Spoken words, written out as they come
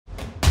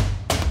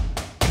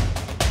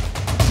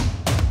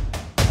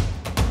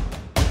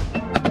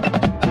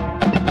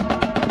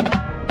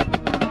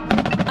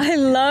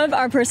love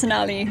our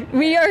personality.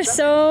 We are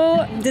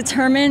so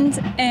determined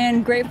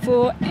and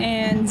grateful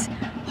and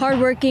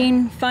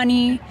hardworking,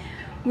 funny.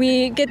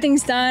 We get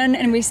things done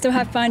and we still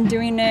have fun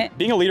doing it.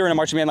 Being a leader in a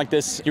marching band like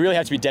this, you really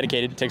have to be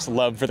dedicated. It takes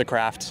love for the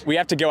craft. We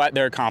have to go out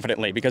there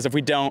confidently, because if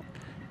we don't,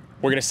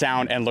 we're gonna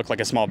sound and look like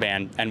a small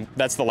band, and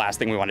that's the last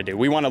thing we wanna do.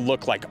 We wanna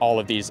look like all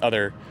of these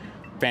other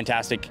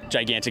fantastic,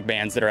 gigantic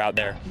bands that are out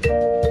there.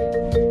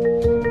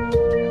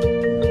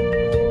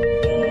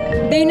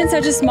 Being in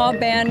such a small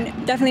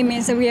band definitely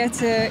means that we have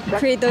to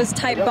create those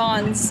tight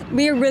bonds.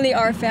 We really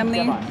are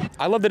family.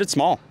 I love that it's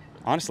small,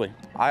 honestly.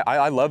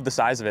 I love the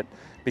size of it,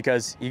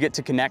 because you get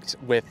to connect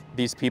with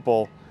these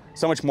people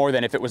so much more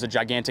than if it was a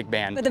gigantic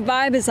band. But the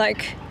vibe is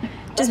like,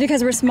 just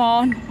because we're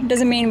small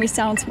doesn't mean we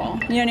sound small,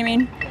 you know what I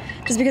mean?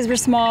 Just because we're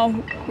small,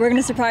 we're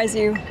gonna surprise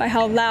you by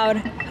how loud,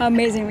 how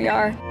amazing we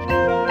are.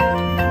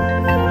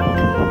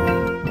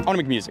 I want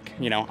to make music,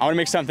 I want to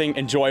make something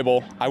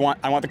enjoyable. I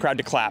want the crowd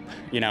to clap,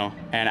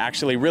 and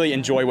actually really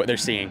enjoy what they're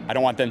seeing. I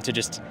don't want them to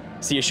just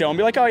see a show and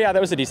be like, oh yeah, that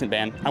was a decent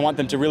band. I want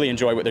them to really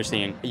enjoy what they're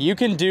seeing. You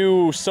can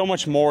do so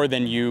much more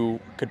than you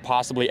could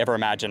possibly ever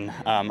imagine.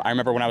 I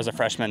remember when I was a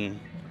freshman,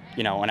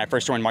 when I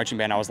first joined marching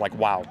band, I was like,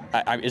 wow,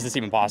 is this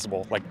even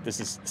possible? Like, this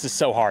is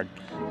so hard.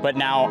 But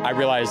now I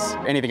realize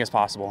anything is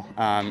possible.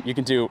 You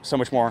can do so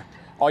much more.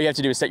 All you have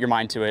to do is set your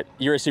mind to it.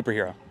 You're a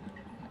superhero.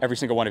 Every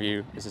single one of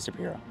you is a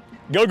superhero.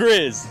 Go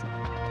Grizz!